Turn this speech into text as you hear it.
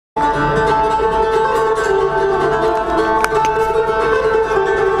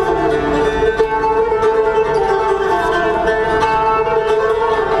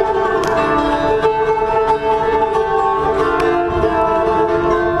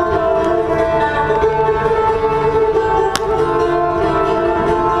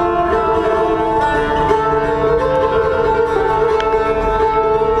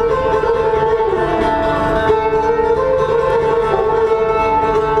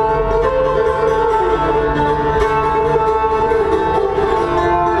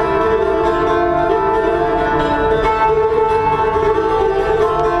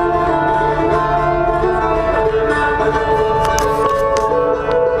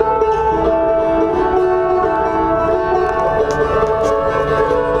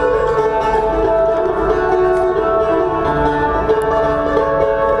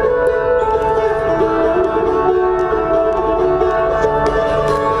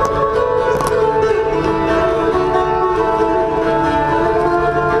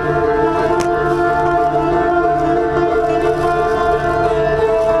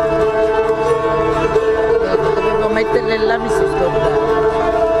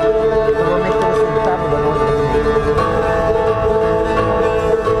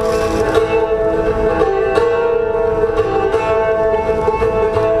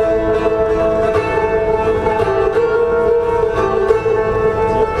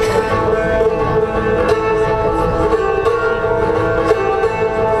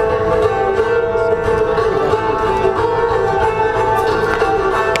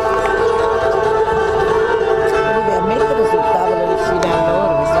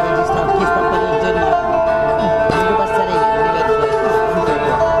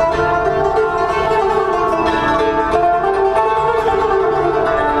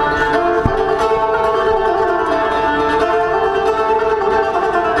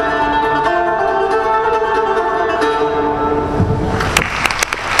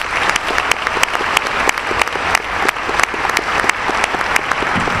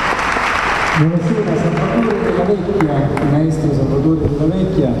Buonasera, Salvatore Della Vecchia, il maestro Salvatore Della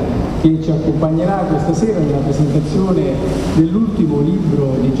Vecchia, che ci accompagnerà questa sera nella presentazione dell'ultimo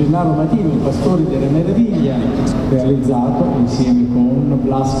libro di Gennaro Matino, il Pastore della Meraviglia, realizzato insieme con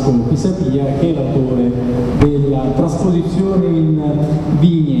Blasco Pisapia, che è l'autore della trasposizione in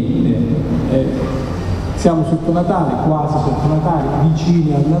vignette. Siamo sotto Natale, quasi sotto Natale,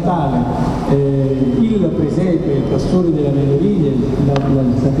 vicini al Natale. Il Presepe, il Pastore della Meraviglia, la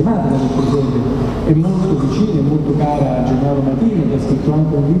tematica del Presepe è molto vicina, è molto cara a Gennaro Matino, che ha scritto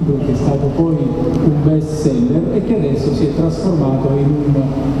anche un libro che è stato poi un best seller e che adesso si è trasformato in un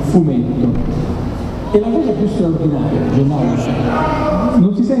fumetto. E la cosa più straordinaria, Gennaro,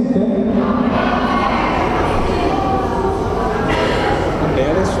 non si sente? Ok,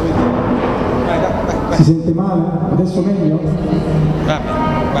 adesso vediamo. Vai. Si sente male? Adesso meglio?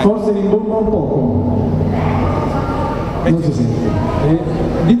 Vai. Forse rimbomba un poco. Non si sente.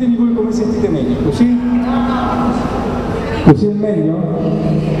 Ditemi voi come sentite meglio, così? Così è meglio?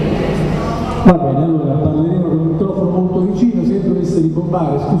 Va bene, allora parleremo con un microfono molto vicino, se dovesse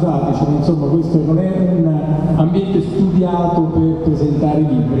ribombare scusateci, insomma questo non è un ambiente studiato per presentare i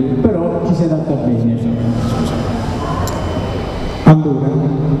libri, però ci si adatta bene. Allora,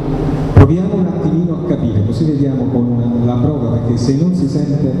 proviamo un attimino a capire, così vediamo con la prova, perché se non si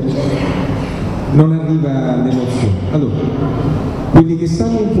sente non arriva l'emozione. Allora, quelli che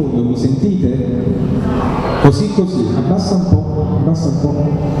stanno in fondo mi sentite? Così, abbassa un po'.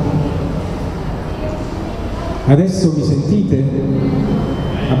 Adesso mi sentite?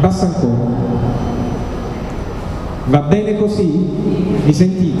 Abbassa ancora. Va bene così? Mi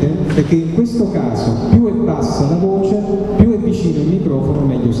sentite? Perché in questo caso più è bassa la voce, più è vicino il microfono,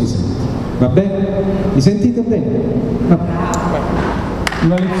 meglio si sente. Va bene? Mi sentite bene? Va bene.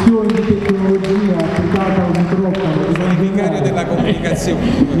 Una lezione di tecnologia applicata al microfono. Sono il vicario della comunicazione.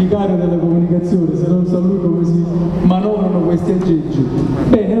 Vicario della comunicazione, se non sa lui come si manovrano questi aggeggi.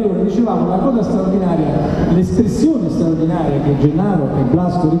 Bene, allora dicevamo, la cosa straordinaria, l'espressione straordinaria che Gennaro e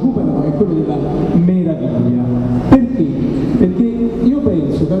Blasco recuperano è quella della meraviglia. Perché? Perché io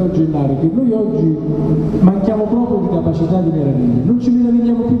penso, caro Gennaro, che noi oggi manchiamo proprio di capacità di meraviglia, non ci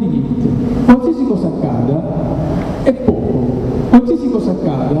meravigliamo più di niente. Qualsiasi cosa accada è poco. Qualsiasi cosa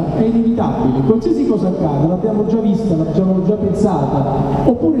accada è inevitabile, qualsiasi cosa accada l'abbiamo già vista, l'abbiamo già pensata,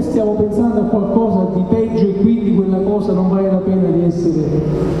 oppure stiamo pensando a qualcosa di peggio e quindi quella cosa non vale la pena di essere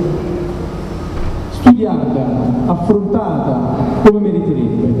studiata, affrontata come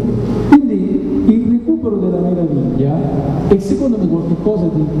meriterebbe. Quindi il recupero della meraviglia è secondo me qualcosa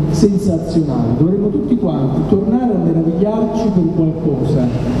di sensazionale, dovremmo tutti quanti tornare a meravigliarci per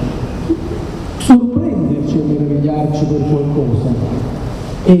qualcosa sorprenderci e meravigliarci per qualcosa.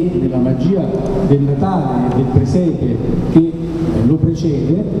 E nella magia del Natale e del Presepe che lo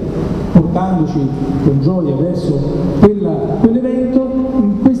precede, portandoci con gioia verso quell'evento,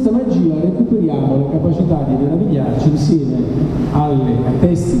 in questa magia recuperiamo la capacità di meravigliarci insieme ai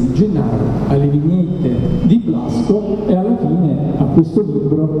testi di Gennaro, alle vignette di Blasco e alla fine a questo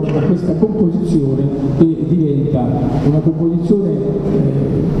libro, a questa composizione che diventa una composizione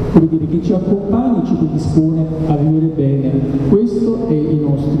come dire, che ci accompagna e ci predispone a vivere bene questo e i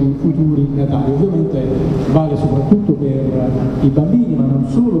nostri futuri Natali. Ovviamente vale soprattutto per i bambini, ma non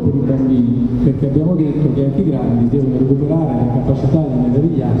solo per i bambini, perché abbiamo detto che anche i grandi devono recuperare la capacità di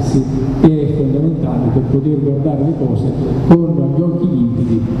meravigliarsi, che è fondamentale per poter guardare le cose con gli occhi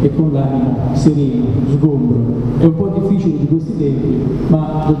limpidi e con l'animo sereno, sgombro. È un po' difficile di questi tempi,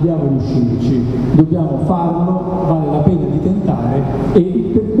 ma dobbiamo riuscirci, dobbiamo farlo, vale la pena di tentare, e il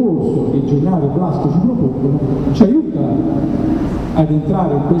percorso che Gennaro e Blasco ci propongono ci aiuta ad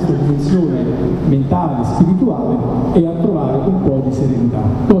entrare in questa dimensione mentale, spirituale e a trovare un po' di serenità,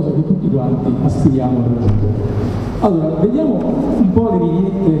 cosa che tutti quanti aspiriamo a raggiungere. Allora, vediamo un po' le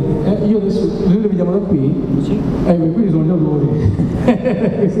vignette, io adesso, noi le vediamo da qui, sì. Qui sono gli autori, ecco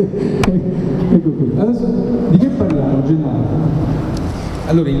qui. Adesso di che parliamo, Gennaro?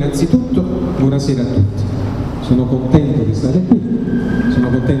 Allora, innanzitutto, buonasera a tutti, sono contento di stare qui, sono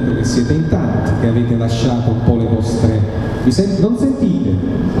contento che siete in tanti, che avete lasciato un po' le vostre... Non sentite?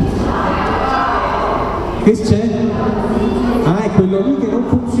 Che c'è? Ah, è quello lì che non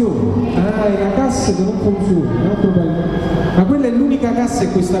funziona. Ah, è la cassa che non funziona. Ma quella è l'unica cassa,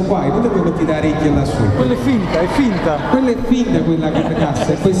 è questa qua, e tu devi metti da orecchie lassù. Quella è finta, è finta. Quella è finta, quella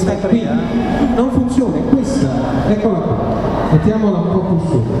cassa, è questa qui. Non funziona, è questa. Eccola qua. Mettiamola un po' più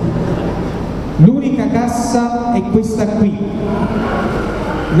su. L'unica cassa è questa qui.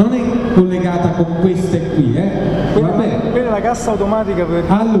 Non è collegata con queste qui, Va bene? Quella è la cassa automatica per...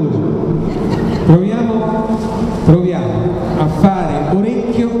 Allora, proviamo a fare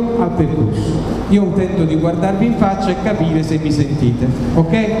orecchio al percorso. Io tento di guardarvi in faccia e capire se mi sentite,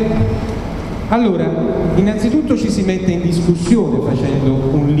 ok? Allora, innanzitutto ci si mette in discussione facendo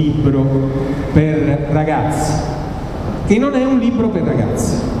un libro per ragazzi, che non è un libro per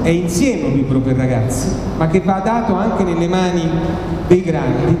ragazzi, è insieme un libro per ragazzi, ma che va dato anche nelle mani dei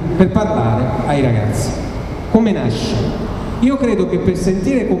grandi per parlare ai ragazzi. Come nasce? Io credo che per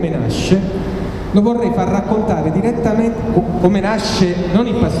sentire come nasce lo vorrei far raccontare direttamente come nasce non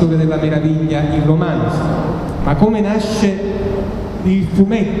il Pastore della Meraviglia, il romanzo, ma come nasce il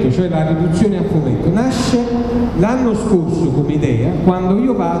fumetto, cioè la riduzione a fumetto. Nasce l'anno scorso come idea, quando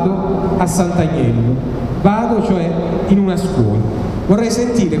io vado a Sant'Agnello, vado cioè in una scuola. Vorrei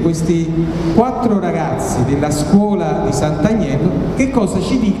sentire questi 4 ragazzi della scuola di Sant'Agnello che cosa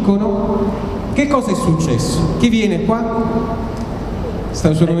ci dicono, che cosa è successo. Chi viene qua?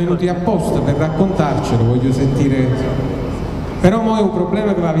 Sono venuti apposta per raccontarcelo, voglio sentire. Però mo è un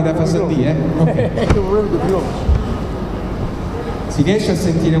problema che va da fasadì, Ok. Si riesce a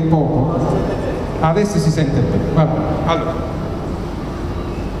sentire un poco? Adesso si sente bene. Vabbè. Allora.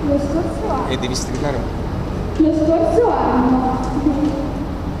 E devi strillare un po'. Lo scorso anno.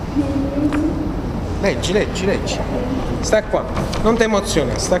 Leggi. Sta qua. Non ti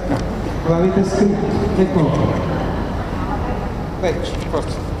emoziona, sta qua. L'avete scritto? Che cosa? Leggi,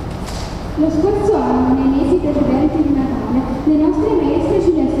 forza. Lo scorso anno, nei mesi precedenti di Natale, le nostre maestre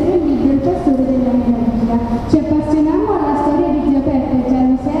ci lessero il libro Il Pastore della Meraviglia. Ci appassionammo alla storia di Zio Peppe,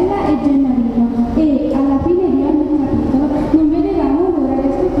 Gianrosella e Gennarino e, alla fine di ogni capitolo, non vedevamo l'ora di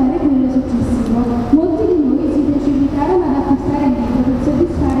ascoltare quello successivo. Molti di noi si precipitarono ad acquistare il libro per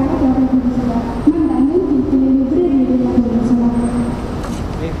soddisfare la propria curiosità, mandando in tutte le librerie della penisola.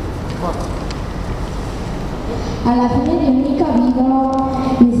 Alla fine di ogni capitolo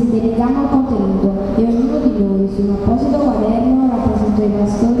ne sintetizziamo il contenuto e ognuno di noi su un apposito quaderno rappresentò i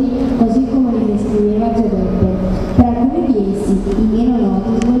pastori così come li descriveva Zio Peppe. Per alcuni di essi, i meno noti,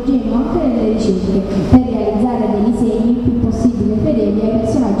 svolgemmo anche delle ricerche per realizzare dei disegni il più possibile fedeli ai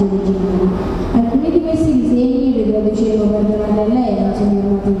personaggi originali. Alcuni di questi disegni ve lo dicevo per donare a lei, signor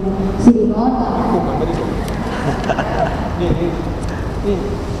Matino. Si ricorda?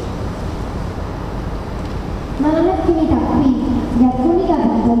 Ma non è finita qui. Di alcuni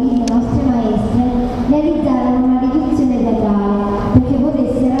capitoli le nostre maestre realizzarono una riduzione teatrale perché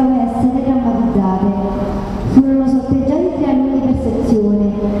potessero essere drammatizzate. Furono sorteggiati 3 alunni per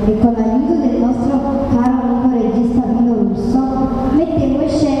sezione e con l'aiuto del nostro caro amico regista Pino Russo mettemmo in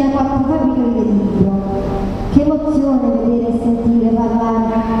scena 4 capitoli del libro. Che emozione vedere e sentire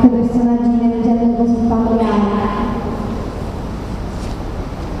parlare quei personaggi nel genere così familiari.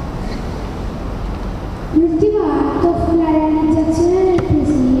 L'ultimo atto fu la realizzazione del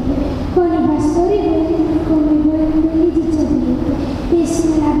Presepe, con i pastori come quelli di Giuseppe, messi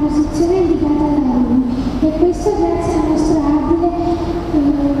nella posizione indicata da lui, e questo grazie al nostro abile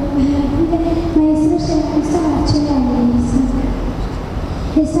maestro ceramista Marcellesi.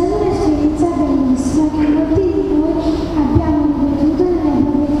 È stata un'esperienza bellissima che molti di noi abbiamo ripetuto nelle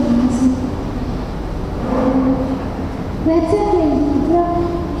proprie case. Grazie a quel libro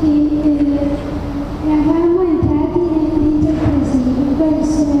che eravamo entrati dentro il Presepe,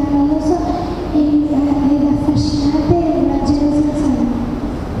 questo meraviglioso ed affascinante il Vangelo senza fine.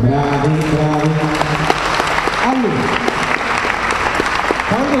 Bravi, bravi. Allora,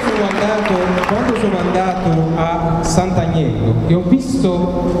 quando sono andato a Sant'Agnello e ho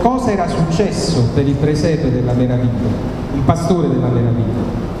visto cosa era successo per il Presepe della Meraviglia, il Pastore della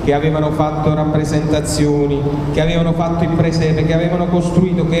Meraviglia, che avevano fatto rappresentazioni, che avevano fatto il Presepe, che avevano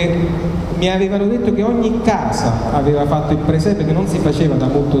costruito, che mi avevano detto che ogni casa aveva fatto il Presepe, che non si faceva da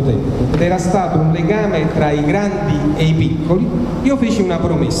molto tempo, ed era stato un legame tra i grandi e i piccoli. Io feci una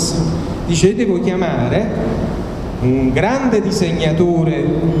promessa, dice: devo chiamare un grande disegnatore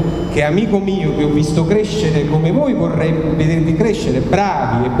che è amico mio, che ho visto crescere come voi, vorrei vedervi crescere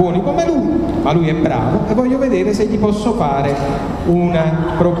bravi e buoni come lui, ma lui è bravo e voglio vedere se gli posso fare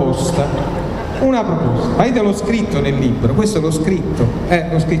una proposta. Ma io te l'ho scritto nel libro, questo l'ho scritto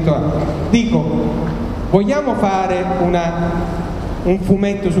dico: vogliamo fare un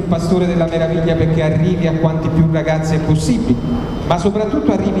fumetto sul Pastore della Meraviglia perché arrivi a quanti più ragazzi è possibile, ma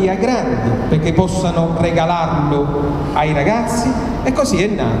soprattutto arrivi ai grandi perché possano regalarlo ai ragazzi, e così è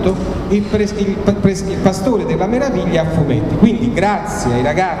nato il Pastore della Meraviglia a fumetti. Quindi grazie ai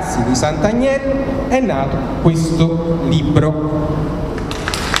ragazzi di Sant'Agnello è nato questo libro.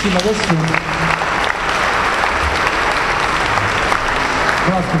 Sì, ma adesso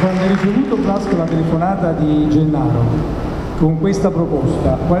Blasco, quando hai ricevuto Blasco la telefonata di Gennaro con questa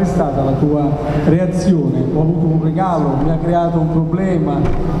proposta, qual è stata la tua reazione? Ho avuto un regalo, mi ha creato un problema?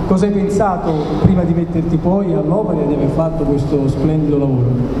 Cosa hai pensato prima di metterti poi all'opera e di aver fatto questo splendido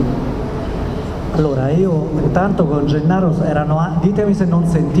lavoro? Allora, io intanto con Gennaro ditemi se non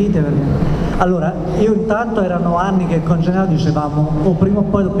sentite, allora, io intanto erano anni che con Gennaro dicevamo prima o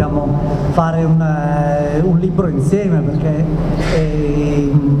poi dobbiamo fare un libro insieme, perché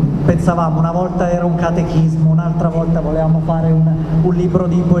pensavamo, una volta era un catechismo, un'altra volta volevamo fare un libro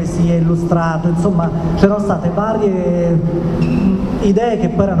di poesie illustrato, insomma c'erano state varie idee che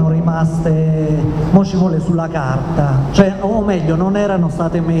poi erano rimaste, mo ci vuole, sulla carta, cioè, o meglio, non erano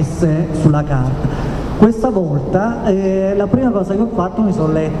state messe sulla carta. Questa volta la prima cosa che ho fatto, mi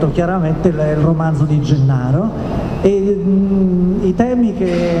sono letto chiaramente il romanzo di Gennaro e i temi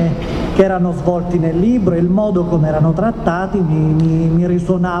che erano svolti nel libro e il modo come erano trattati mi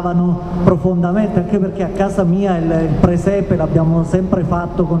risuonavano profondamente, anche perché a casa mia il Presepe l'abbiamo sempre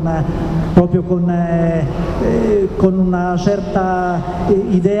fatto proprio con una certa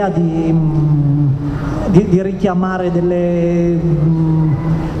idea di richiamare delle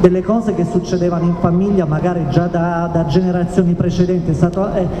cose che succedevano in famiglia magari già da generazioni precedenti.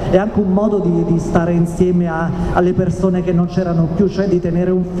 È anche un modo di stare insieme alle persone che non c'erano più, cioè di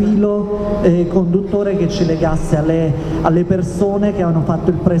tenere un filo conduttore che ci legasse alle persone che avevano fatto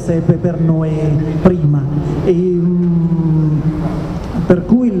il Presepe per noi prima. Per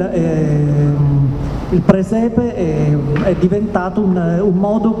cui il Presepe è diventato un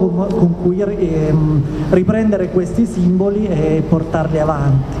modo con cui riprendere questi simboli e portarli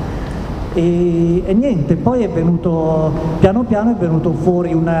avanti. E niente, poi è venuto, piano piano è venuto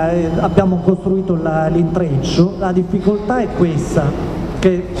fuori, abbiamo costruito l'intreccio. La difficoltà è questa,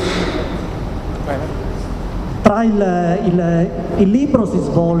 che il libro si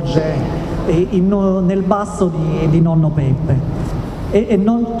svolge nel basso di nonno Peppe. E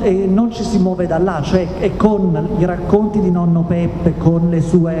non ci si muove da là, cioè è con i racconti di nonno Peppe, con le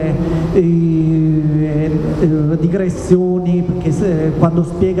sue digressioni, perché quando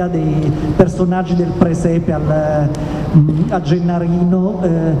spiega dei personaggi del Presepe a Gennarino,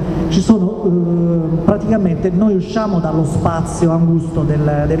 ci sono praticamente, noi usciamo dallo spazio angusto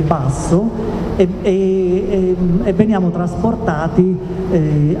del basso e veniamo trasportati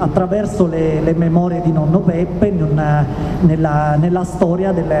attraverso le memorie di nonno Peppe nella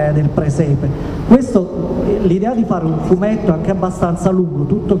storia del Presepe. L'idea di fare un fumetto anche abbastanza lungo,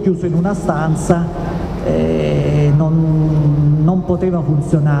 tutto chiuso in una stanza, non poteva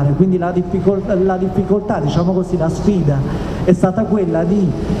funzionare, quindi la difficoltà, diciamo così, la sfida è stata quella di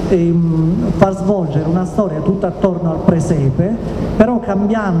far svolgere una storia tutta attorno al Presepe, però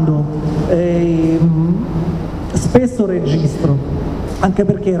cambiando spesso registro, anche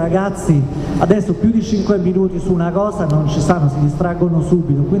perché i ragazzi adesso più di 5 minuti su una cosa non ci stanno, si distraggono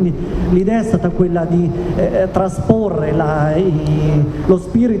subito, quindi l'idea è stata quella di trasporre lo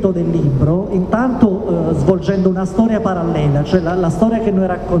spirito del libro, intanto svolgendo una storia parallela, cioè la storia che noi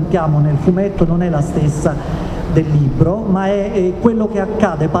raccontiamo nel fumetto non è la stessa del libro, ma è quello che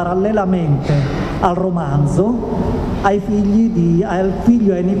accade parallelamente al romanzo, al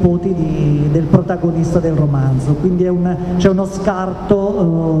figlio e ai nipoti del protagonista del romanzo, quindi c'è uno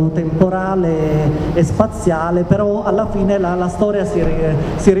scarto temporale e spaziale, però alla fine la storia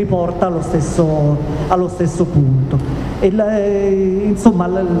si riporta allo stesso punto. Insomma,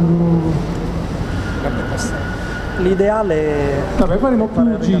 l'ideale. Vabbè, faremo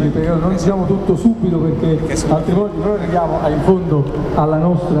più giri perché non diciamo tutto subito, perché altrimenti però arriviamo in fondo alla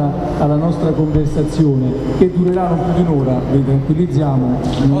nostra conversazione, che durerà non più di un'ora, vi tranquillizziamo,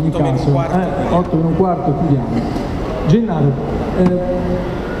 in ogni caso 8 meno un quarto chiudiamo. Gennaro,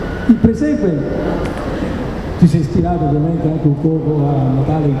 il Presepe ti sei ispirato ovviamente anche un poco a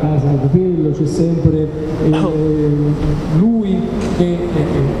Natale in casa di Capello, c'è sempre lui che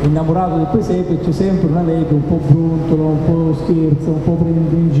è innamorato del Presepe, c'è sempre una lete un po' brontola, un po' scherza, un po'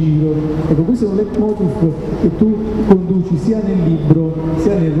 prende in giro. Ecco, questo è un leitmotiv che tu conduci sia nel libro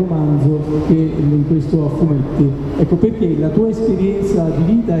sia nel romanzo che in questo a fumetti. Ecco, perché la tua esperienza di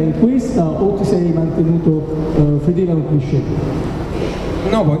vita è questa o ti sei mantenuto fedele a un cliché?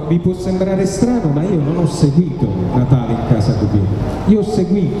 No, vi può sembrare strano, ma io non ho seguito Natale in casa Cupiello. Io ho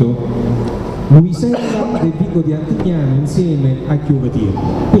seguito Luisella del Vico di Antignano insieme a Chiedo.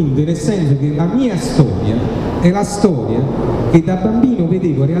 Quindi, nel senso che la mia storia è la storia che da bambino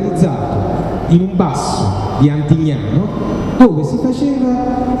vedevo realizzato in un basso di Antignano, dove si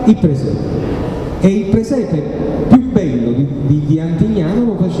faceva il Presepe. E il Presepe più bello di Antignano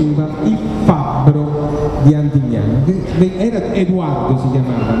lo faceva il fabbro di Antignano, che era Edoardo si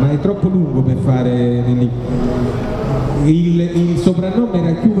chiamava, ma è troppo lungo per fare il soprannome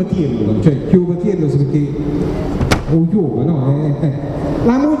era Chiedo, cioè Chiedo perché o Chiedo, no?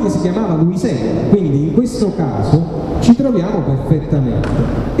 La moglie si chiamava Luisella, quindi in questo caso ci troviamo perfettamente.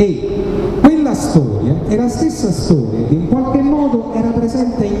 E quella storia è la stessa storia che in qualche modo era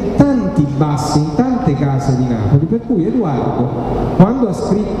presente in tanti bassi, in tante case di Napoli, per cui Edoardo, quando ha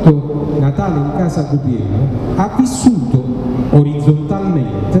scritto Natale in casa Cupiello, ha vissuto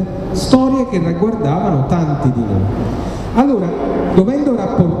orizzontalmente storie che riguardavano tanti di noi. Allora, dovendo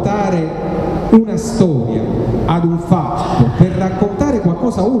rapportare una storia ad un fatto per raccontare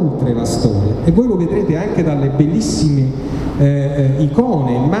qualcosa oltre la storia, e voi lo vedrete anche dalle bellissime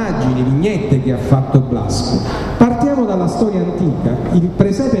icone, immagini, vignette che ha fatto Blasco. Partiamo dalla storia antica. Il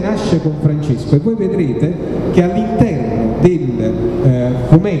Presepe nasce con Francesco e voi vedrete che all'interno del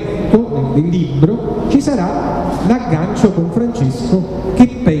fumetto, del libro, ci sarà l'aggancio con Francesco che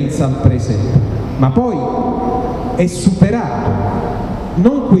pensa al Presepe, ma poi è superato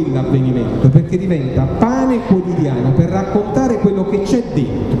non quell'avvenimento, perché diventa pane quotidiano per raccontare quello che c'è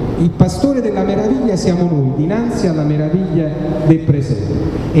dentro. Il pastore della meraviglia siamo noi, dinanzi alla meraviglia del Presepe,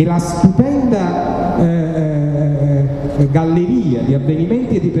 e la stupenda galleria di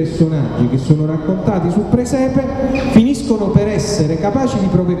avvenimenti e di personaggi che sono raccontati sul Presepe finiscono per essere capaci di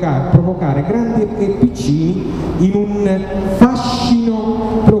provocare grandi e piccini in un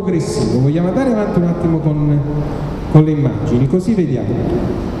fascino progressivo. Vogliamo andare avanti un attimo con le immagini, così vediamo.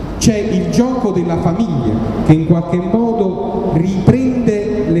 C'è il gioco della famiglia che in qualche modo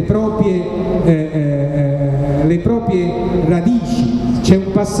riprende le proprie radici. C'è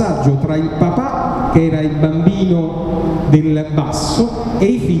un passaggio tra il papà, che era il bambino del basso, e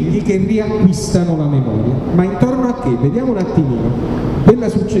i figli che riacquistano la memoria. Ma intorno a che? Vediamo un attimino quella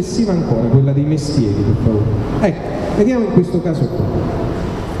successiva ancora, quella dei mestieri, per favore. Ecco, vediamo in questo caso qua.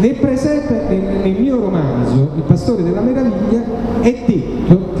 Nel Presepe, nel mio romanzo, Il Pastore della Meraviglia, è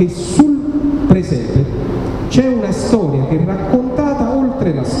detto che sul Presepe c'è una storia che è raccontata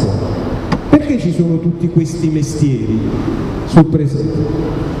oltre la storia. Perché ci sono tutti questi mestieri sul Presepe?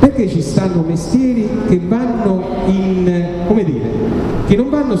 Perché ci stanno mestieri che vanno che non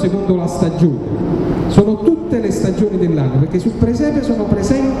vanno secondo la stagione, sono tutte le stagioni dell'anno, perché sul Presepe sono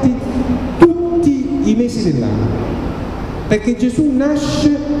presenti tutti i mesi dell'anno. Perché Gesù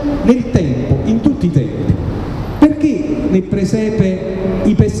nasce nel tempo, in tutti i tempi. Perché nel Presepe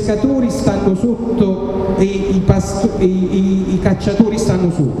i pescatori stanno sotto e i cacciatori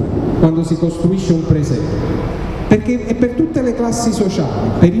stanno sopra, quando si costruisce un Presepe? Perché è per tutte le classi sociali,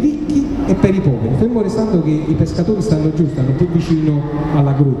 per i ricchi e per i poveri, fermo restando che i pescatori stanno giù, stanno più vicino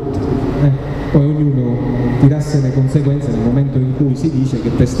alla grotta. Poi ognuno tirasse le conseguenze nel momento in cui si dice che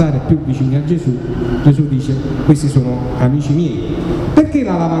per stare più vicini a Gesù, Gesù dice: questi sono amici miei. Perché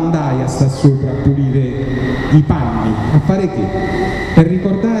la lavandaia sta sopra a pulire i panni? A fare che? Per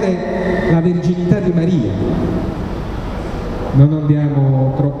ricordare la verginità di Maria. Non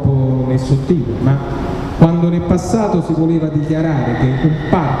andiamo troppo nel sottile, ma quando nel passato si voleva dichiarare che un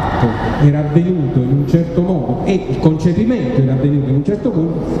parto era avvenuto in un certo modo e il concepimento era avvenuto in un certo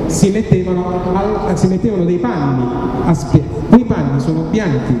modo, si mettevano dei panni a spiegare. Quei panni sono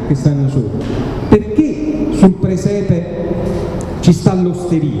bianchi che stanno sopra. Perché sul presepe ci sta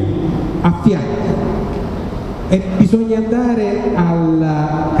l'osteria a fianco? E bisogna andare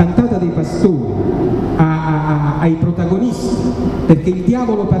alla cantata dei pastori, ai protagonisti, perché il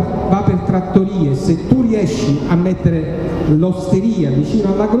diavolo va per trattorie. Se tu riesci a mettere l'osteria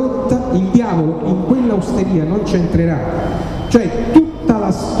vicino alla grotta, il diavolo in quella osteria non c'entrerà. Cioè tutta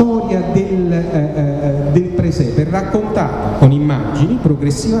la storia del presepe è raccontata con immagini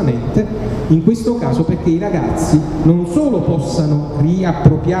progressivamente, in questo caso perché i ragazzi non solo possano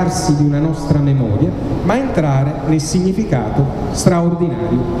riappropriarsi di una nostra memoria, ma entrare nel significato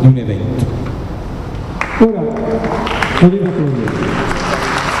straordinario di un evento. Ora,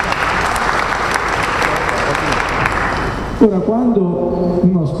 ora, quando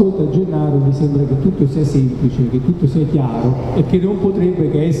uno ascolta Gennaro mi sembra che tutto sia semplice, che tutto sia chiaro e che non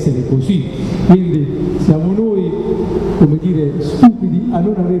potrebbe che essere così. Quindi siamo noi, come dire, stupidi a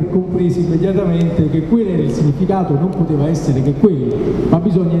non aver compreso immediatamente che quello era il significato, non poteva essere che quello, ma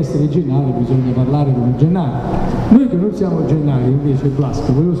bisogna essere Gennaro, bisogna parlare come Gennaro. Noi che non siamo Gennaro, invece,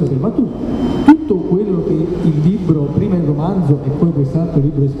 Blasco, volevo sapere, ma tu tutto quello che il libro, prima il romanzo e poi quest'altro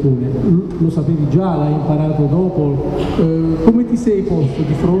libro espone, lo sapevi già, l'hai imparato dopo? Come ti sei posto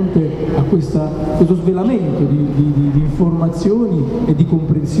di fronte a questo svelamento di informazioni e di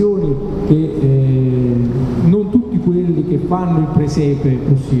comprensioni che non tutti quelli che fanno il presepe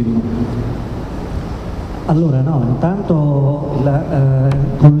possiedono? Allora no, intanto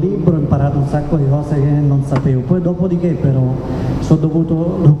col libro ho imparato un sacco di cose che non sapevo, poi dopodiché però sono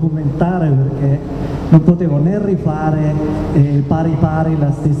dovuto documentare perché non potevo né rifare pari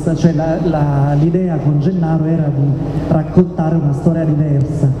la stessa, cioè l'idea con Gennaro era di raccontare una storia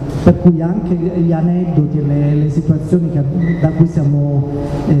diversa, per cui anche gli aneddoti e le situazioni da cui siamo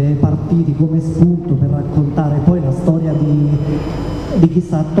partiti come spunto per raccontare poi la storia di chi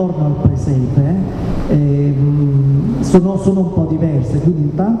sta attorno al presepe sono un po' diverse, quindi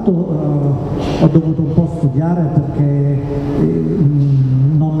intanto ho dovuto un po' studiare perché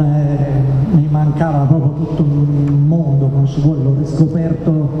mi mancava proprio tutto un mondo, non ci vuole, l'ho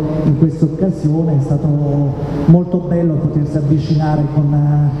riscoperto in questa occasione, è stato molto bello potersi avvicinare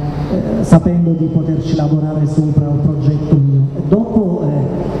sapendo di poterci lavorare sopra un progetto mio.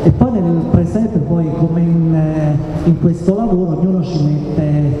 E poi nel presepe, poi come in questo lavoro, ognuno ci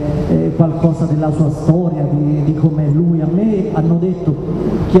mette qualcosa della sua storia, di come lui. A me hanno detto,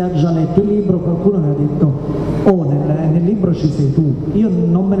 chi ha già letto il libro, qualcuno mi ha detto: oh, nel libro ci sei tu. Io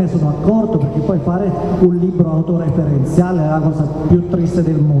non me ne sono accorto, perché poi fare un libro autoreferenziale è la cosa più triste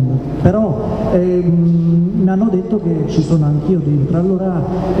del mondo, però mi hanno detto che ci sono anch'io dentro, allora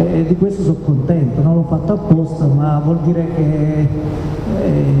di questo sono contento, non l'ho fatto apposta, ma vuol dire che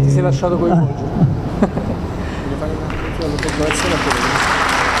ti sei lasciato coinvolgere.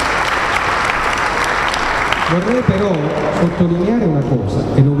 Vorrei però sottolineare una cosa,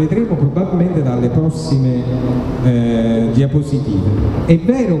 e lo vedremo probabilmente dalle prossime diapositive. È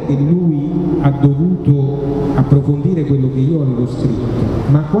vero che lui ha dovuto approfondire quello che io avevo scritto,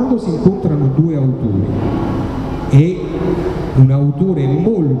 ma quando si incontrano due autori e un autore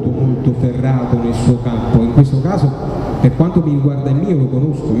molto ferrato nel suo campo, in questo caso per quanto mi riguarda il mio lo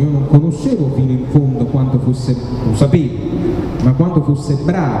conosco, io non conoscevo fino in fondo quanto fosse, lo sapevo, ma quanto fosse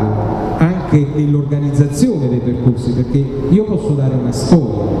bravo anche nell'organizzazione dei percorsi, perché io posso dare una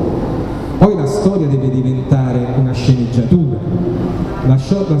storia, poi la storia deve diventare una sceneggiatura, la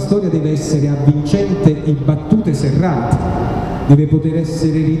storia deve essere avvincente e battute serrate, deve poter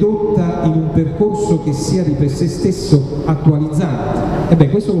essere ridotta in un percorso che sia di per sé stesso attualizzante. E beh,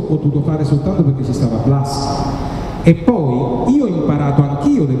 questo l'ho potuto fare soltanto perché ci stava Blasco. E poi io ho imparato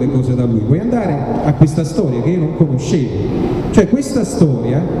anch'io delle cose da lui. Puoi andare a questa storia che io non conoscevo, cioè questa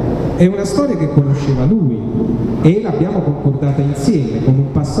storia è una storia che conosceva lui e l'abbiamo concordata insieme con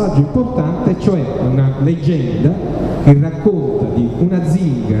un passaggio importante, cioè una leggenda che racconta di una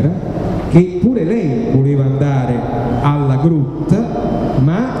zingara che pure lei voleva andare alla grotta,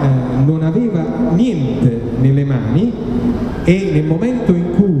 ma non aveva niente nelle mani, e nel momento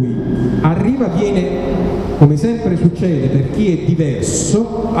in cui arriva viene, come sempre succede per chi è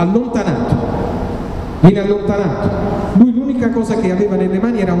diverso, allontanato. Viene allontanato. Lui l'unica cosa che aveva nelle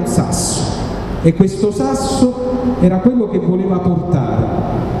mani era un sasso, e questo sasso era quello che voleva portare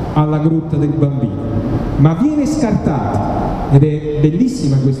alla grotta del bambino, ma viene scartata. Ed è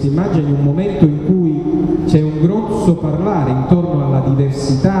bellissima questa immagine in un momento in cui c'è un grosso parlare intorno alla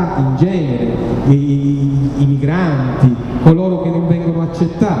diversità in genere, i migranti, coloro che non vengono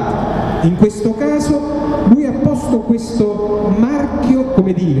accettati. In questo caso lui ha posto questo marchio,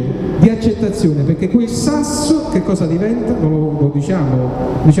 come dire, di accettazione, perché quel sasso che cosa diventa? Non lo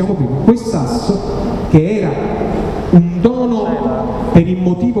diciamo prima. Quel sasso che era un dono per il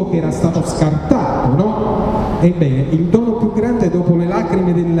motivo che era stato scartato, no? Ebbene, il dono più grande dopo le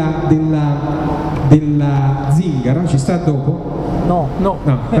lacrime della zingara, ci sta dopo? No,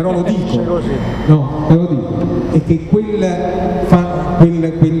 però lo dico. No, però lo dico. È che quel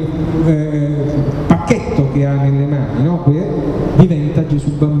pacchetto che ha nelle mani, no? Diventa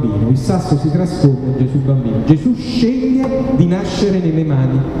Gesù bambino, il sasso si trasforma in Gesù bambino. Gesù sceglie di nascere nelle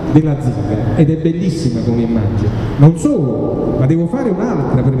mani della zingara ed è bellissima come immagine. Non solo, ma devo fare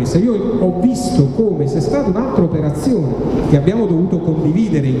un'altra premessa. Io ho visto come sia stata un'altra operazione che abbiamo dovuto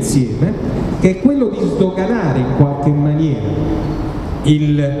condividere insieme, che è quello di sdoganare in qualche maniera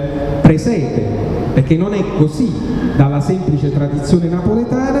il presepe, perché non è così dalla semplice tradizione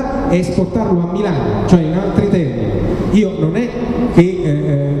napoletana, e esportarlo a Milano. Cioè, in altri termini, io non è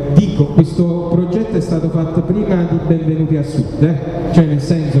che dico questo progetto è stato fatto prima di Benvenuti a Sud, cioè nel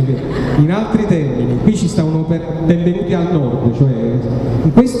senso che in altri termini qui ci stavano benvenuti al nord, cioè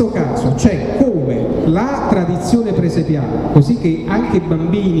in questo caso c'è come la tradizione presepiale, così che anche i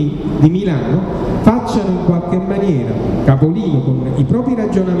bambini di Milano facciano in qualche maniera capolino con i propri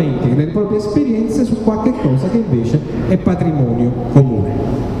ragionamenti e le proprie esperienze su qualche cosa che invece è patrimonio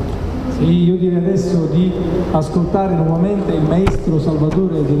comune. Sì, io direi adesso di ascoltare nuovamente il maestro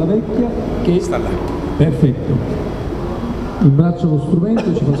Salvatore Della Vecchia, che sta là. Perfetto. Imbraccia lo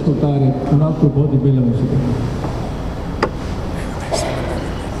strumento e ci fa ascoltare un altro po' di bella musica.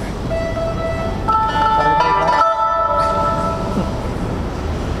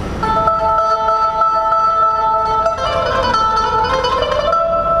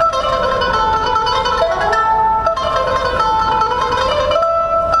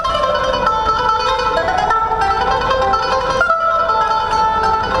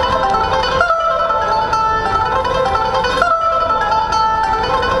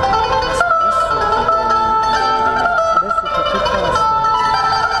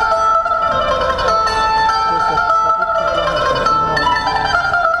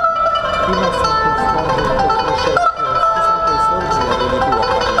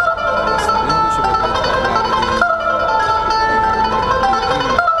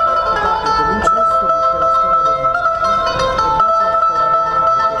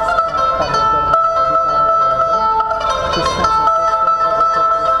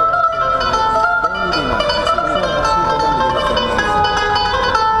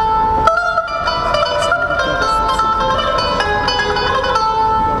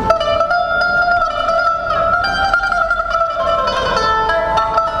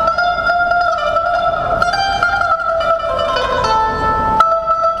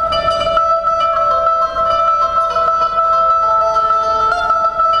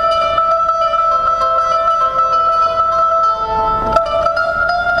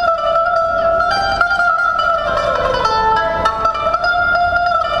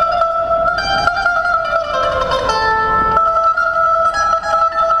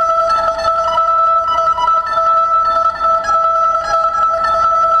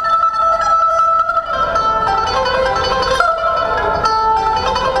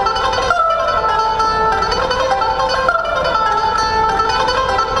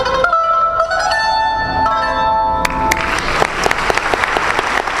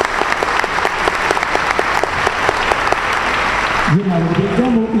 Gennaro,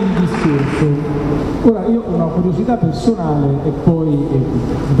 riprendiamo il discorso. Ora io ho una curiosità personale e poi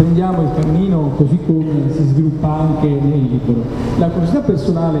riprendiamo il cammino così come si sviluppa anche nel libro. La curiosità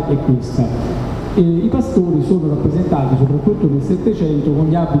personale è questa. I pastori sono rappresentati soprattutto nel Settecento con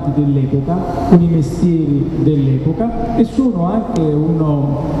gli abiti dell'epoca, con i mestieri dell'epoca, e sono anche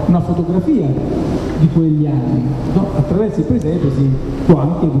una fotografia di quegli anni, no? Attraverso il presepe si può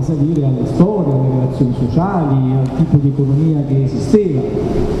anche risalire alle storie, alle relazioni sociali, al tipo di economia che esisteva.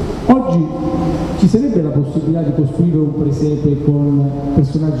 Oggi ci sarebbe la possibilità di costruire un presepe con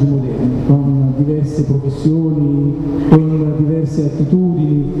personaggi moderni, con diverse professioni, con diverse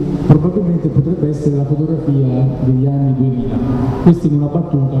attitudini. Probabilmente potrebbe essere la fotografia degli anni 2000. Questa è una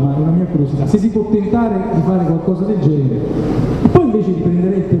battuta, ma è una mia curiosità. Se si può tentare di fare qualcosa del genere. E poi invece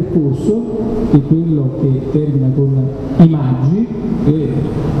riprenderei il percorso, che è quello che termina con i maggi, che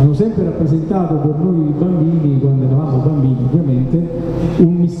hanno sempre rappresentato per noi bambini, quando eravamo bambini ovviamente,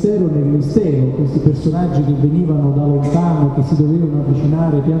 un mistero nel mistero, questi personaggi che venivano da lontano, che si dovevano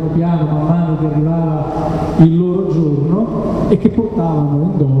avvicinare piano piano man mano che arrivava il loro giorno e che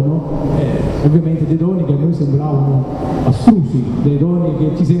portavano in dono ovviamente dei doni che a noi sembravano astrusi, dei doni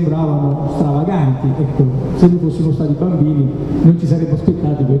che ci sembravano stravaganti. Ecco, se noi fossimo stati bambini non ci saremmo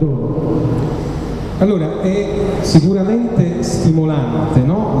aspettati quei doni. Allora, è sicuramente stimolante,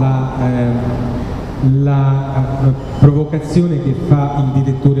 no? la provocazione che fa il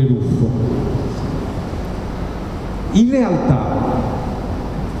direttore Ruffo. In realtà,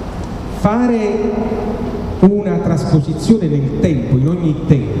 fare una trasposizione nel tempo, in ogni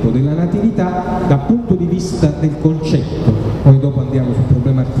tempo, della natività dal punto di vista del concetto, poi dopo andiamo sul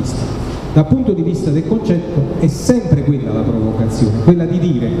problema artistico, dal punto di vista del concetto è sempre quella la provocazione, quella di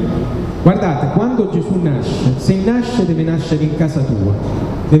dire: guardate, quando Gesù nasce, se nasce deve nascere in casa tua,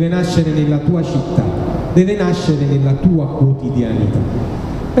 deve nascere nella tua città, deve nascere nella tua quotidianità.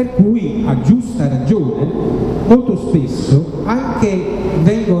 Per cui, a giusta ragione, molto spesso anche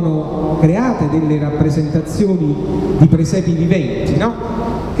vengono create delle rappresentazioni di presepi viventi, no?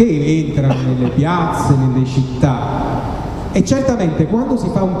 Che entrano nelle piazze, nelle città. E certamente quando si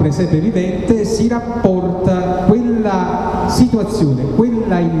fa un presepe vivente si rapporta quella situazione,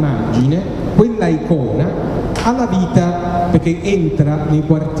 quella immagine, quella icona alla vita, perché entra nei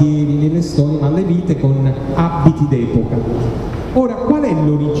quartieri, nelle storie, ma alle vite con abiti d'epoca. Ora, qual è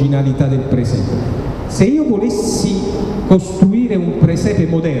l'originalità del presepe? Se io volessi costruire un presepe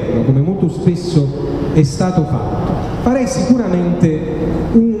moderno, come molto spesso è stato fatto, farei sicuramente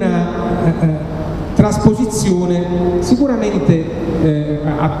una trasposizione sicuramente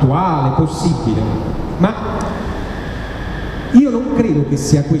attuale, possibile, ma io non credo che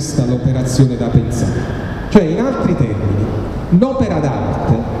sia questa l'operazione da pensare. Cioè, in altri termini, l'opera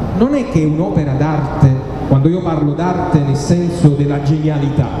d'arte non è che un'opera d'arte, quando io parlo d'arte nel senso della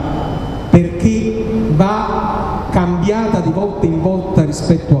genialità, perché va cambiata di volta in volta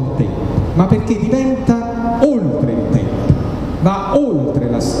rispetto al tempo, ma perché diventa oltre il tempo, va oltre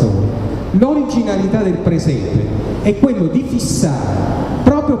la storia. L'originalità del presepe è quello di fissare,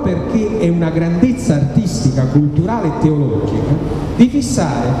 proprio perché è una grandezza artistica, culturale e teologica, di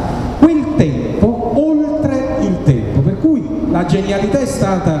fissare quel tempo oltre il tempo, per cui la genialità è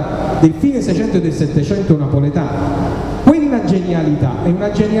stata del fine 600 e del 700 napoletano. Quella genialità è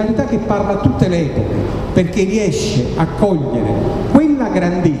una genialità che parla a tutte le epoche, perché riesce a cogliere quella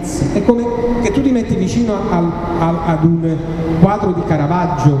grandezza. È come che tu ti metti vicino ad un quadro di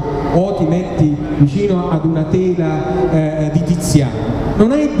Caravaggio o ti metti vicino ad una tela di Tiziano.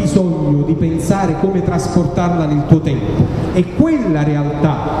 Non hai bisogno di pensare come trasportarla nel tuo tempo, è quella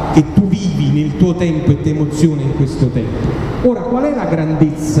realtà che tu vivi nel tuo tempo e ti emoziona in questo tempo. Ora, qual è la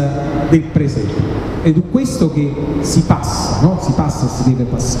grandezza del presepe? È questo che si passa, no? Si passa e si deve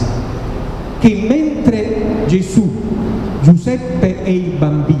passare. Che mentre Gesù, Giuseppe e il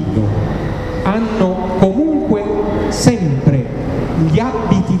bambino hanno comunque sempre gli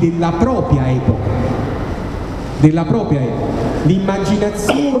abiti della propria epoca,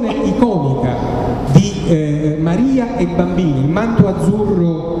 l'immaginazione iconica di Maria e il bambino, il manto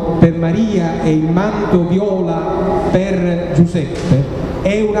azzurro per Maria e il manto viola per Giuseppe,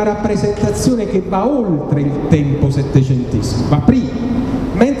 è una rappresentazione che va oltre il tempo settecentesco, va prima,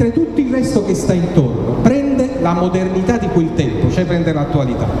 mentre tutto il resto che sta intorno prende la modernità di quel tempo, cioè prende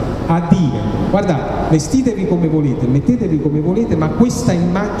l'attualità, a dire: guardate, vestitevi come volete, mettetevi come volete, ma questa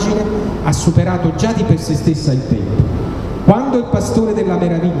immagine ha superato già di per sé stessa il tempo. Quando il pastore della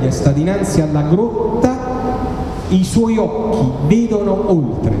meraviglia sta dinanzi alla grotta, i suoi occhi vedono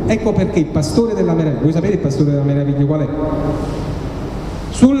oltre. Ecco perché il pastore della meraviglia, voi sapete il pastore della meraviglia qual è?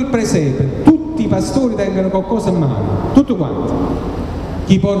 Sul presepe tutti i pastori tengono qualcosa in mano, tutto quanto.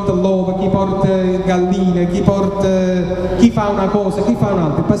 Chi porta l'uovo, chi porta galline, chi fa una cosa, chi fa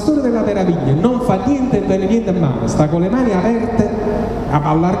un'altra. Il pastore della meraviglia non fa niente e viene niente in mano, sta con le mani aperte,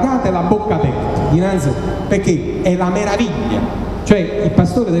 allargate e la bocca aperta, dinanzi, perché è la meraviglia. Cioè, il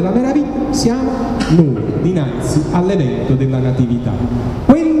pastore della meraviglia siamo noi, dinanzi all'evento della natività.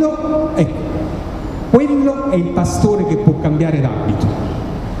 Quello è il pastore che può cambiare d'abito,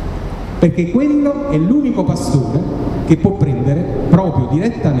 perché quello è l'unico pastore che può prendere proprio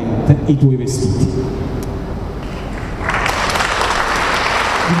direttamente i tuoi vestiti.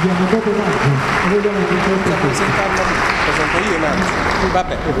 viviamo dopo maggio, vogliamo presentarlo presento io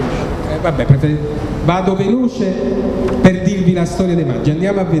vabbè, vado veloce per dirvi la storia dei Maggi.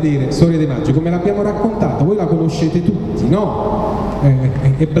 Andiamo a vedere Storia dei Maggi come l'abbiamo raccontata, voi la conoscete tutti, no?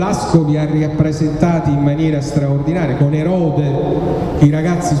 E Blasco li ha rappresentati in maniera straordinaria, con Erode, che i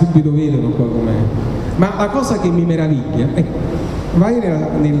ragazzi subito vedono qua com'è. Ma la cosa che mi meraviglia è vai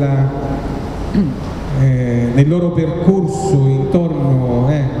nel loro percorso intorno,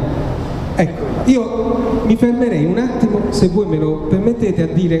 ecco, io mi fermerei un attimo, se voi me lo permettete, a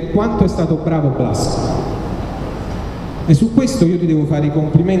dire quanto è stato bravo Blasco, e su questo io ti devo fare i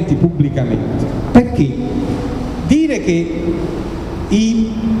complimenti pubblicamente, perché dire che i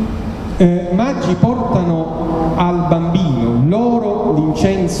maggi portano al bambino l'oro,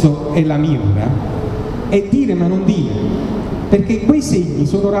 l'incenso e la mirra è dire ma non dire, perché quei segni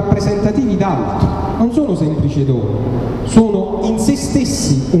sono rappresentativi d'altro, non sono semplici doni, sono in se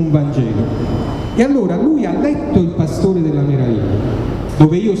stessi un Vangelo. E allora lui ha letto il Pastore della Meraviglia,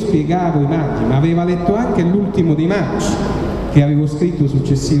 dove io spiegavo i maggi, ma aveva letto anche l'ultimo dei maggi, che avevo scritto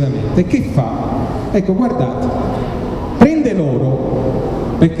successivamente. E che fa? Ecco, guardate, prende l'oro,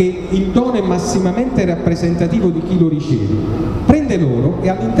 perché il dono è massimamente rappresentativo di chi lo riceve, prende l'oro e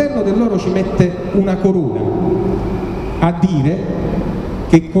all'interno dell'oro ci mette una corona, a dire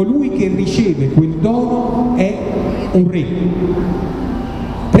che colui che riceve quel dono è un re.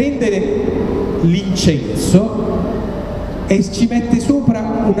 Prende l'incenso e ci mette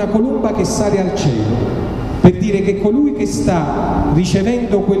sopra una colomba che sale al cielo, per dire che colui che sta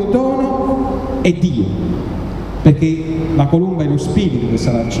ricevendo quel dono è Dio, perché la colomba è lo spirito che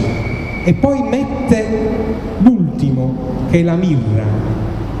sale al cielo. E poi mette l'ultimo, che è la mirra,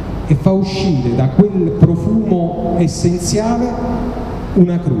 e fa uscire da quel profumo essenziale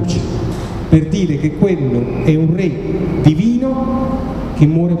una croce, per dire che quello è un re divino che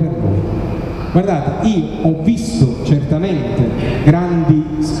muore per noi. Guardate, io ho visto certamente grandi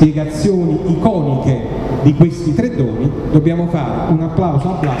spiegazioni iconiche di questi tre doni, dobbiamo fare un applauso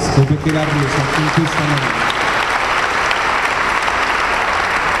a Blasco perché l'ha resa in questa maniera.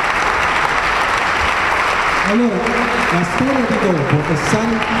 Allora, la storia di dopo,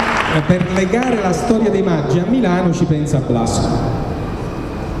 per legare la storia dei maggi a Milano, ci pensa Blasco.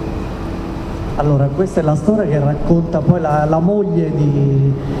 Allora, questa è la storia che racconta poi la moglie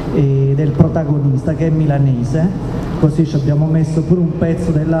del protagonista, che è milanese, così ci abbiamo messo pure un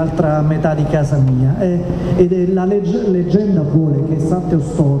pezzo dell'altra metà di casa mia, ed la leggenda vuole che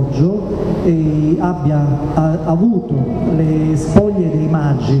Sant'Eustorgio abbia avuto le spoglie dei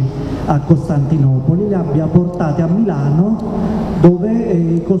magi a Costantinopoli, le abbia portate a Milano,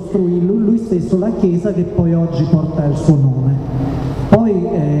 dove costruì lui stesso la chiesa che poi oggi porta il suo nome. Poi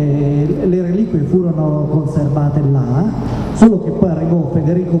le reliquie furono conservate là, solo che poi arrivò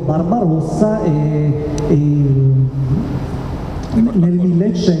Federico Barbarossa e nel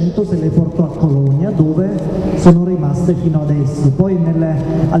 1100 se le portò a Cologna, dove sono rimaste fino adesso. Poi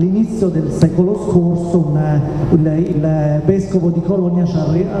all'inizio del secolo scorso il vescovo di Cologna ci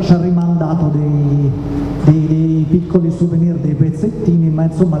ha rimandato dei piccoli souvenir, dei pezzettini, ma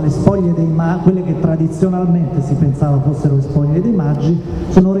insomma le spoglie dei maggi, quelle che tradizionalmente si pensava fossero le spoglie dei maggi,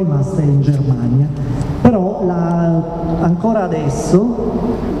 sono rimaste in Germania. Però ancora adesso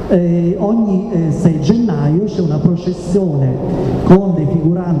ogni 6 gennaio c'è una processione con dei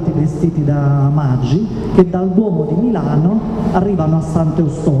figuranti vestiti da magi che dal Duomo di Milano arrivano a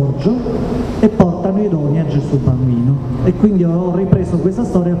Sant'Eustorgio e portano i doni a Gesù Bambino. E quindi ho ripreso questa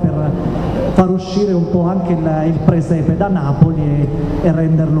storia per far uscire un po' anche il Presepe da Napoli e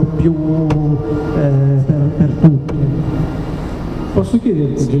renderlo più per tutti. Posso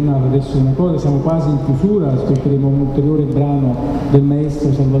chiederti, Gennaro, adesso una cosa, siamo quasi in chiusura, ascolteremo un ulteriore brano del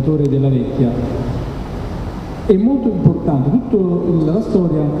maestro Salvatore Della Vecchia. È molto importante, tutta la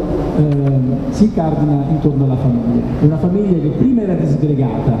storia si incardina intorno alla famiglia. È una famiglia che prima era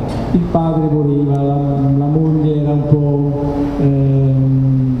disgregata, il padre voleva, la moglie era un po'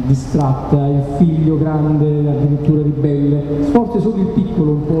 distratta, il figlio grande addirittura ribelle, forse solo il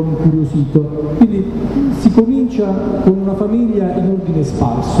piccolo un po' incuriosito, quindi si comincia con una famiglia in ordine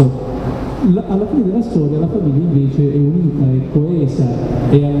sparso. Alla fine della storia la famiglia invece è unita, è coesa,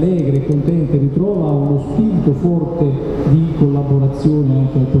 è allegra, è contenta, ritrova uno spirito forte di collaborazione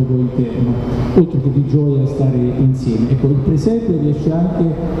anche al proprio interno, oltre che di gioia a stare insieme. Ecco, il Presepe riesce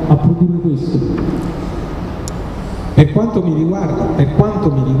anche a produrre questo. Per quanto mi riguarda,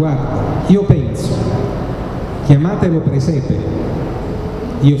 io penso, chiamatelo Presepe,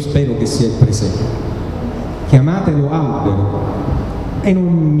 io spero che sia il Presepe, chiamatelo albero, e non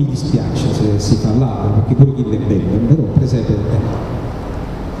mi dispiace se si fa l'albero, perché pure chi è bello, però Presepe è bello.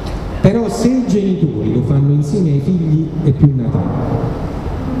 Però se i genitori lo fanno insieme ai figli è più Natale.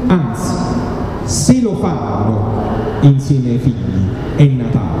 Anzi, se lo fanno insieme ai figli è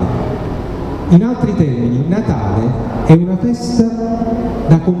Natale. In altri termini, Natale è una festa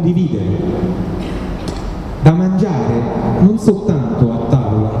da condividere, da mangiare non soltanto a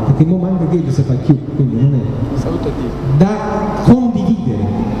tavola, perché non manca che si fa più, quindi non è, da condividere,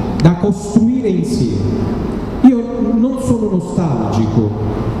 da costruire insieme. Io non sono nostalgico,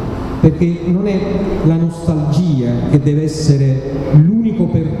 perché non è la nostalgia che deve essere l'unico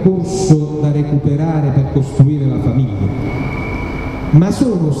percorso da recuperare per costruire la famiglia, ma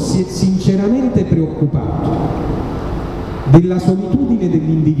sono sinceramente preoccupato della solitudine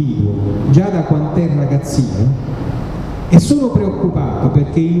dell'individuo già da quant'è ragazzino, e sono preoccupato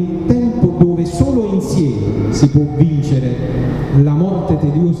perché in un tempo dove solo insieme si può vincere la morte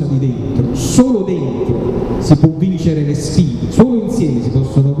tediosa di dentro, solo dentro si può vincere le sfide, solo insieme si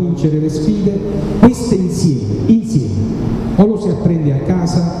possono vincere le sfide, queste insieme, o lo si apprende a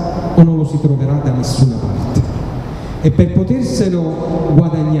casa o non lo si troverà da nessuna parte. E per poterselo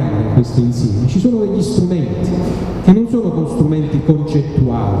guadagnare questo insieme ci sono degli strumenti che non sono strumenti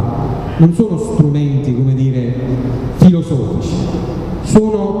concettuali, non sono strumenti, come dire, filosofici,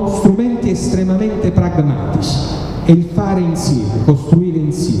 sono strumenti estremamente pragmatici, è il fare insieme, costruire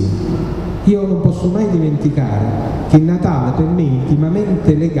insieme. Io non posso mai dimenticare che il Natale per me è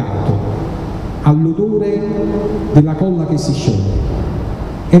intimamente legato all'odore della colla che si scioglie,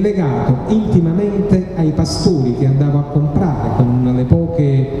 è legato intimamente ai pastori che andavo a comprare con le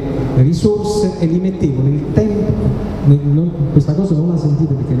poche risorse e li mettevo nel tempo. Questa cosa non la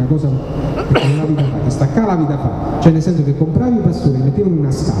sentite perché è una cosa che non la vita fa, che sta qua la vita fa, cioè nel senso che compravi i pastori e li mettevo in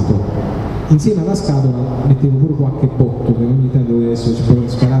una scatola, insieme alla scatola mettevo pure qualche botto che ogni tanto doveva essere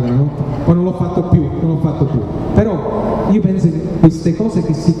sparato la notte, poi non l'ho fatto più, però io penso che queste cose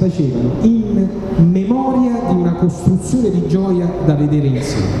che si facevano in memoria di una costruzione di gioia da vedere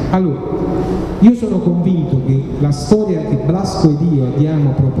insieme. Allora, io sono convinto che la storia che Blasco ed io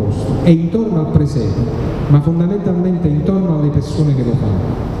abbiamo proposto è intorno al presepe, ma fondamentalmente intorno alle persone che lo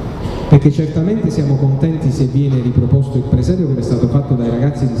fanno. Perché certamente siamo contenti se viene riproposto il presepe come è stato fatto dai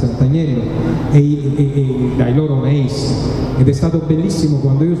ragazzi di Sant'Agnello e dai loro maestri, ed è stato bellissimo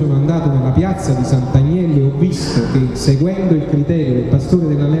quando io sono andato nella piazza di Sant'Agnello e ho visto che, seguendo il criterio del Pastore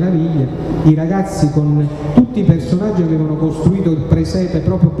della Meraviglia, i ragazzi con tutti i personaggi avevano costruito il presepe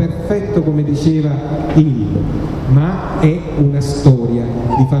proprio perfetto come diceva il libro, ma è una storia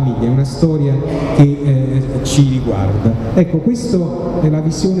di famiglia, è una storia che ci riguarda. Ecco, questa è la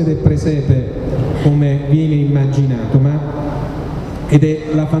visione del presepe come viene immaginato, ed è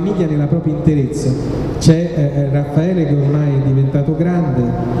la famiglia nella propria interezza. C'è Raffaele che ormai è diventato grande,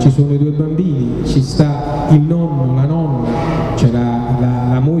 ci sono i due bambini, ci sta il nonno, la nonna, c'è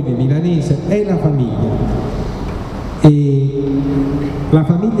la moglie milanese, è la famiglia. E la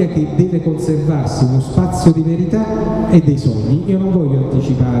famiglia che deve conservarsi uno spazio di verità e dei sogni. Io non voglio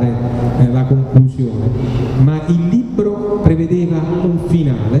anticipare la conclusione, ma il libro prevedeva un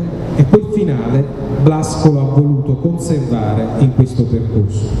finale e quel finale Blasco l'ha voluto conservare in questo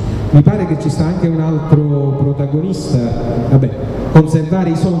percorso. Mi pare che ci sta anche un altro protagonista, conservare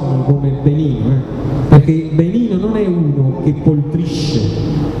i sogni come Benino, perché Benino non è uno che poltrisce,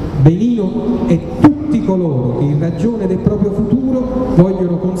 Benino è tutti coloro che in ragione del proprio futuro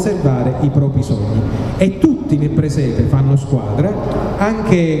vogliono conservare i propri sogni, e tutti nel presepe fanno squadra,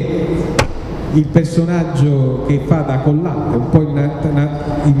 anche il personaggio che fa da collante, un po'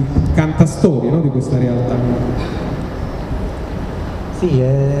 il cantastorie, no, di questa realtà. Sì,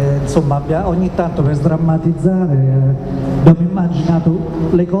 insomma, ogni tanto per sdrammatizzare abbiamo immaginato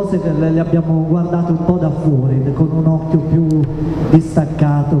le cose che le abbiamo guardate un po' da fuori, con un occhio più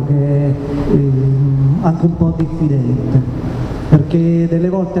distaccato, che anche un po' diffidente, perché delle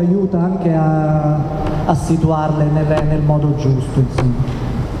volte aiuta anche a situarle nel modo giusto, insomma.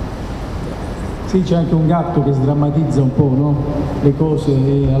 Sì, c'è anche un gatto che sdrammatizza un po', no? Le cose,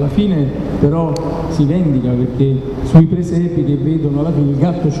 e alla fine però si vendica, perché sui presepi che vedono alla fine il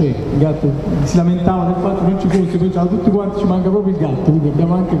gatto c'è, il gatto si lamentava del fatto che non ci fosse, poi tutti quanti ci manca proprio il gatto, quindi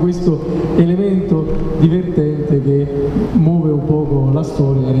abbiamo anche questo elemento divertente che muove un poco la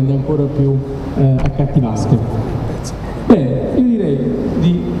storia e rende ancora più accattivante. Bene, io direi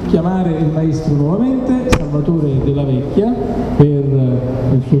di chiamare il maestro nuovamente, Salvatore Della Vecchia, per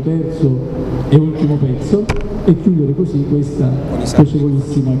il suo terzo e ultimo pezzo, e chiudere così questa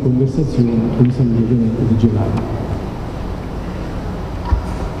piacevolissima conversazione con i saluti ovviamente di Gennaro.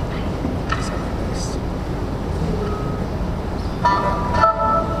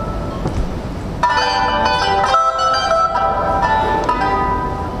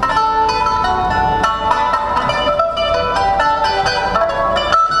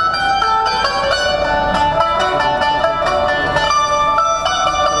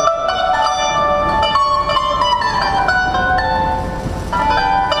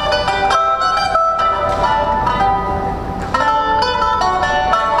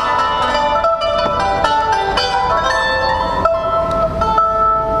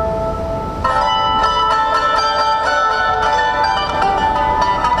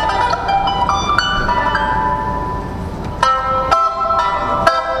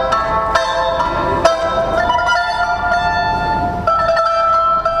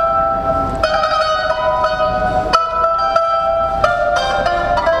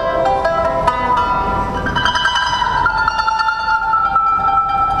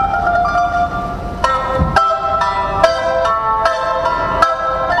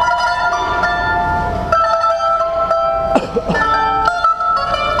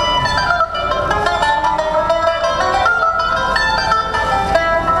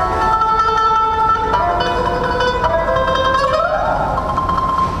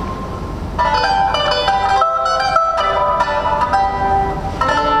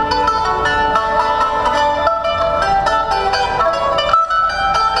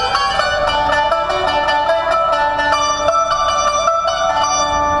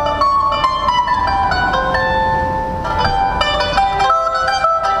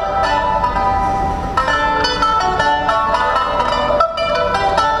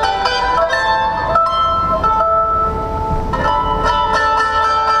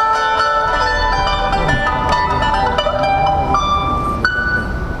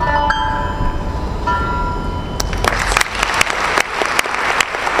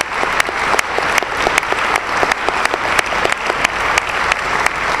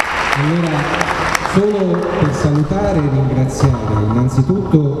 Allora, solo per salutare e ringraziare,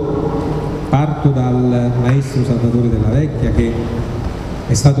 innanzitutto parto dal maestro Salvatore Della Vecchia, che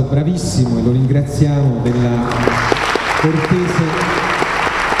è stato bravissimo e lo ringraziamo della cortese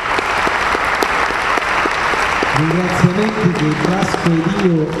ringraziamenti che Blasco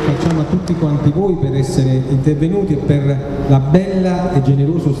ed io facciamo a tutti quanti voi per essere intervenuti e per la bella e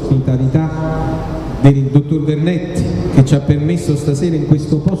generosa ospitalità del dottor Vernetti, che ci ha permesso stasera in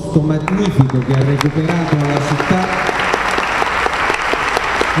questo posto magnifico che ha recuperato alla città,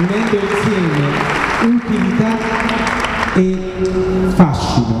 unendo insieme utilità e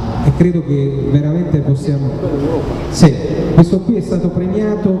fascino, e credo che veramente possiamo... Sì, questo qui è stato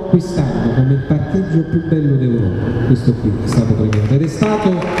premiato quest'anno come il parcheggio più bello d'Europa, questo qui è stato premiato ed è stato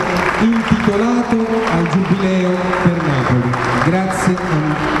intitolato al Giubileo per Napoli. Grazie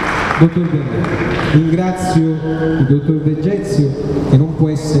al dottor Vernetti. Ringrazio il dottor De Gezio, che non può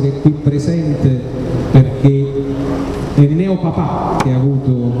essere qui presente perché è il neopapà che ha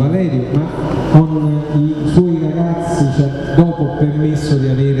avuto Valerio, ma con i suoi ragazzi ci ha dopo permesso di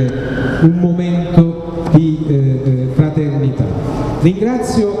avere un momento di fraternità.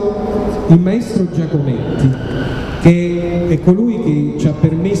 Ringrazio il maestro Giacometti, che è colui che ci ha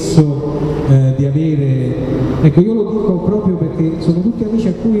permesso di avere, ecco, io lo dico proprio perché sono tutti amici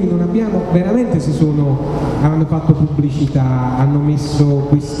a cui non abbiamo, veramente hanno fatto pubblicità, hanno messo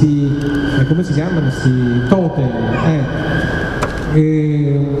questi, come si chiamano, questi totem,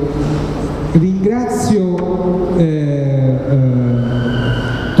 ringrazio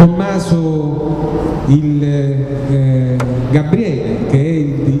Tommaso Gabriele, che è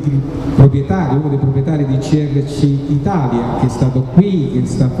il proprietario, uno dei proprietari di CRC Italia, che è stato qui, che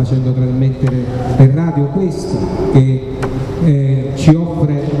sta facendo trasmettere per radio questo, che ci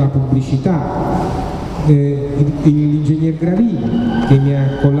offre la pubblicità, l'ingegner Gravini, che mi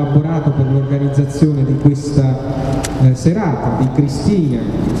ha collaborato per l'organizzazione di questa serata, di Cristina,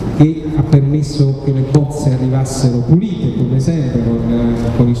 che ha permesso che le bozze arrivassero pulite come sempre,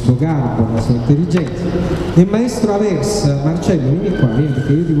 con il suo garbo, la sua intelligenza, e il maestro Aversa. Marcello, vieni qua, vieni,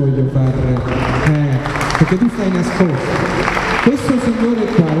 che io ti voglio far perché tu stai nascosto. Questo signore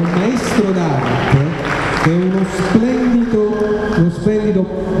qua è un maestro d'arte, che è uno splendido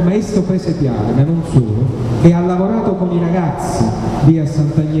maestro presepiale, ma non solo, che ha lavorato con i ragazzi lì a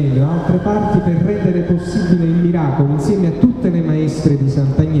Sant'Agnello e altre parti per rendere possibile il miracolo, insieme a tutte le maestre di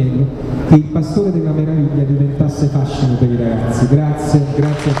Sant'Agnello, che il Pastore della Meraviglia diventasse fascino per i ragazzi. Grazie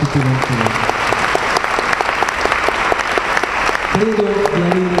a tutti voi. Credo di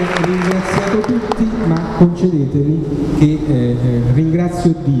aver ringraziato tutti, ma concedetemi che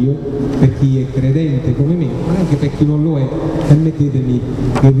ringrazio Dio per chi è credente come me, ma anche per chi non lo è. Permettetemi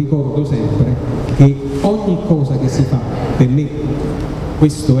che ricordo sempre che ogni cosa che si fa, per me,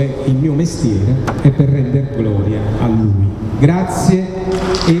 questo è il mio mestiere, è per rendere gloria a Lui. Grazie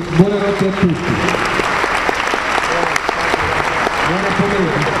e buonanotte a tutti. Buona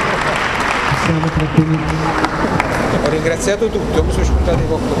pomeriggio. Siamo trattenuti. Ho ringraziato tutti, mi sono spuntati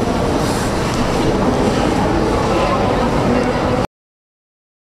qualcosa.